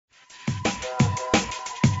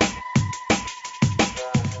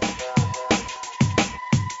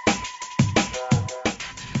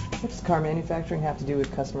car manufacturing have to do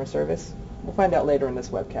with customer service? We'll find out later in this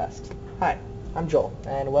webcast. Hi, I'm Joel,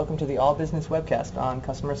 and welcome to the All Business webcast on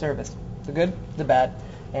customer service. The good, the bad,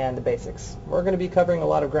 and the basics. We're going to be covering a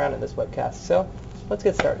lot of ground in this webcast, so let's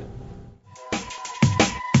get started.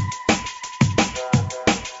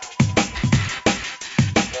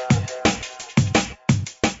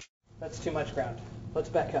 That's too much ground. Let's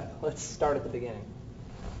back up. Let's start at the beginning.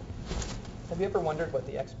 Have you ever wondered what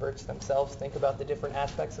the experts themselves think about the different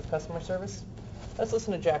aspects of customer service? Let's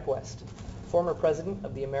listen to Jack West, former president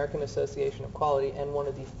of the American Association of Quality and one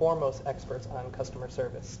of the foremost experts on customer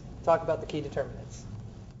service. Talk about the key determinants.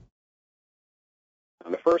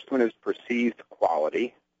 The first one is perceived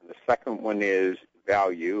quality, the second one is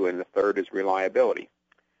value, and the third is reliability.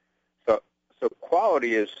 So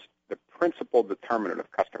quality is the principal determinant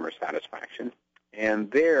of customer satisfaction,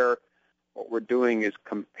 and there what we're doing is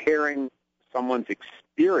comparing someone's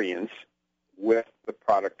experience with the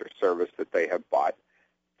product or service that they have bought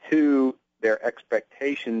to their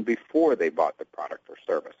expectation before they bought the product or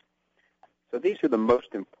service. So these are the most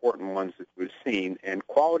important ones that we've seen, and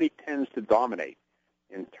quality tends to dominate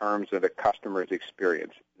in terms of the customer's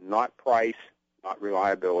experience. Not price, not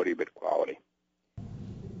reliability, but quality.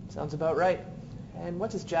 Sounds about right. And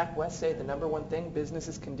what does Jack West say the number one thing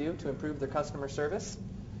businesses can do to improve their customer service?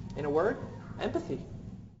 In a word, empathy.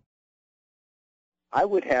 I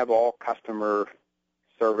would have all customer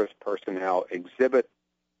service personnel exhibit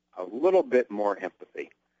a little bit more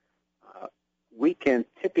empathy. We can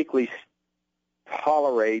typically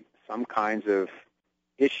tolerate some kinds of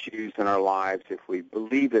issues in our lives if we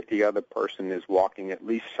believe that the other person is walking at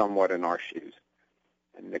least somewhat in our shoes.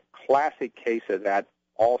 And the classic case of that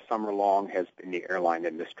all summer long has been the airline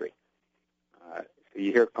industry. So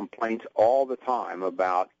you hear complaints all the time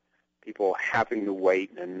about people having to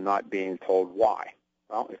wait and not being told why.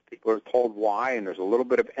 Well, if people are told why and there's a little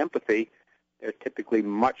bit of empathy, they're typically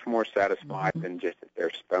much more satisfied than just if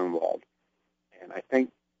they're stonewalled. And I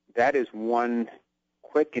think that is one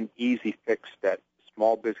quick and easy fix that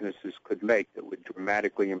small businesses could make that would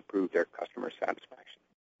dramatically improve their customer satisfaction.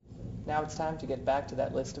 Now it's time to get back to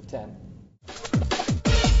that list of 10.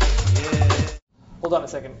 Yeah. Hold on a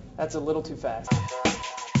second. That's a little too fast.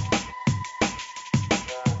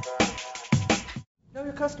 Know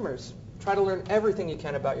your customers. Try to learn everything you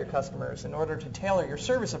can about your customers in order to tailor your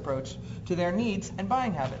service approach to their needs and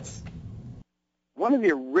buying habits. One of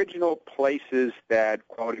the original places that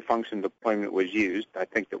quality function deployment was used, I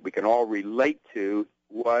think that we can all relate to,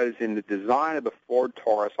 was in the design of the Ford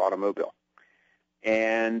Taurus automobile.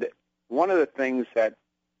 And one of the things that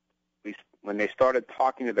when they started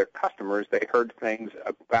talking to their customers, they heard things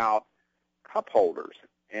about cup holders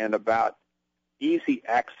and about easy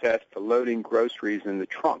access to loading groceries in the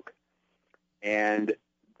trunk. And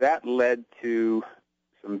that led to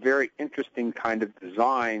some very interesting kind of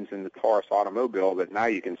designs in the Taurus automobile that now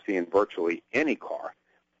you can see in virtually any car.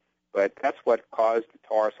 But that's what caused the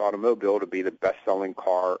Taurus automobile to be the best-selling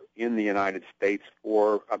car in the United States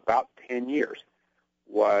for about 10 years,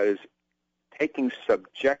 was taking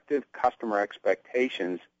subjective customer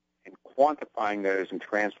expectations and quantifying those and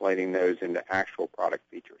translating those into actual product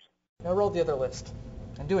features. Now roll the other list,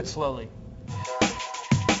 and do it slowly.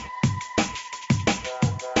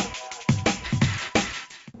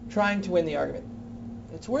 Trying to win the argument.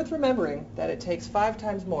 It's worth remembering that it takes 5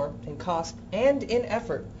 times more in cost and in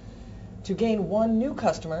effort to gain one new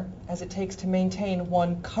customer as it takes to maintain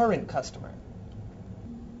one current customer.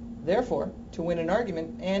 Therefore, to win an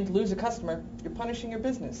argument and lose a customer, you're punishing your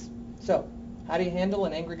business. So, how do you handle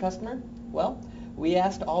an angry customer? Well, we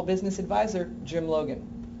asked All Business advisor Jim Logan.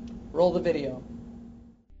 Roll the video.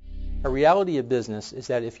 A reality of business is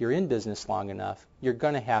that if you're in business long enough, you're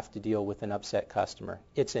going to have to deal with an upset customer.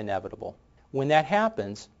 It's inevitable. When that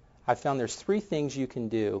happens, I found there's 3 things you can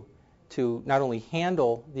do to not only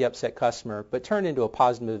handle the upset customer, but turn it into a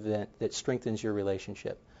positive event that strengthens your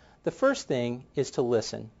relationship. The first thing is to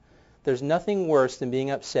listen. There's nothing worse than being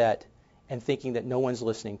upset and thinking that no one's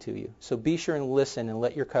listening to you. So be sure and listen and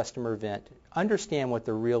let your customer vent. Understand what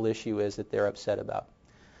the real issue is that they're upset about.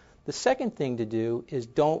 The second thing to do is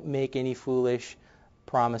don't make any foolish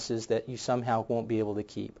promises that you somehow won't be able to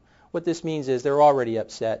keep. What this means is they're already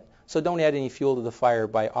upset, so don't add any fuel to the fire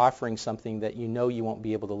by offering something that you know you won't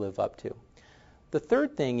be able to live up to. The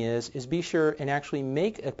third thing is be sure and actually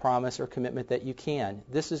make a promise or commitment that you can.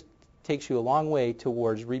 This takes you a long way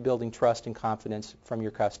towards rebuilding trust and confidence from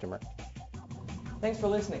your customer. Thanks for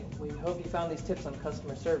listening. We hope you found these tips on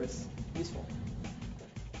customer service useful.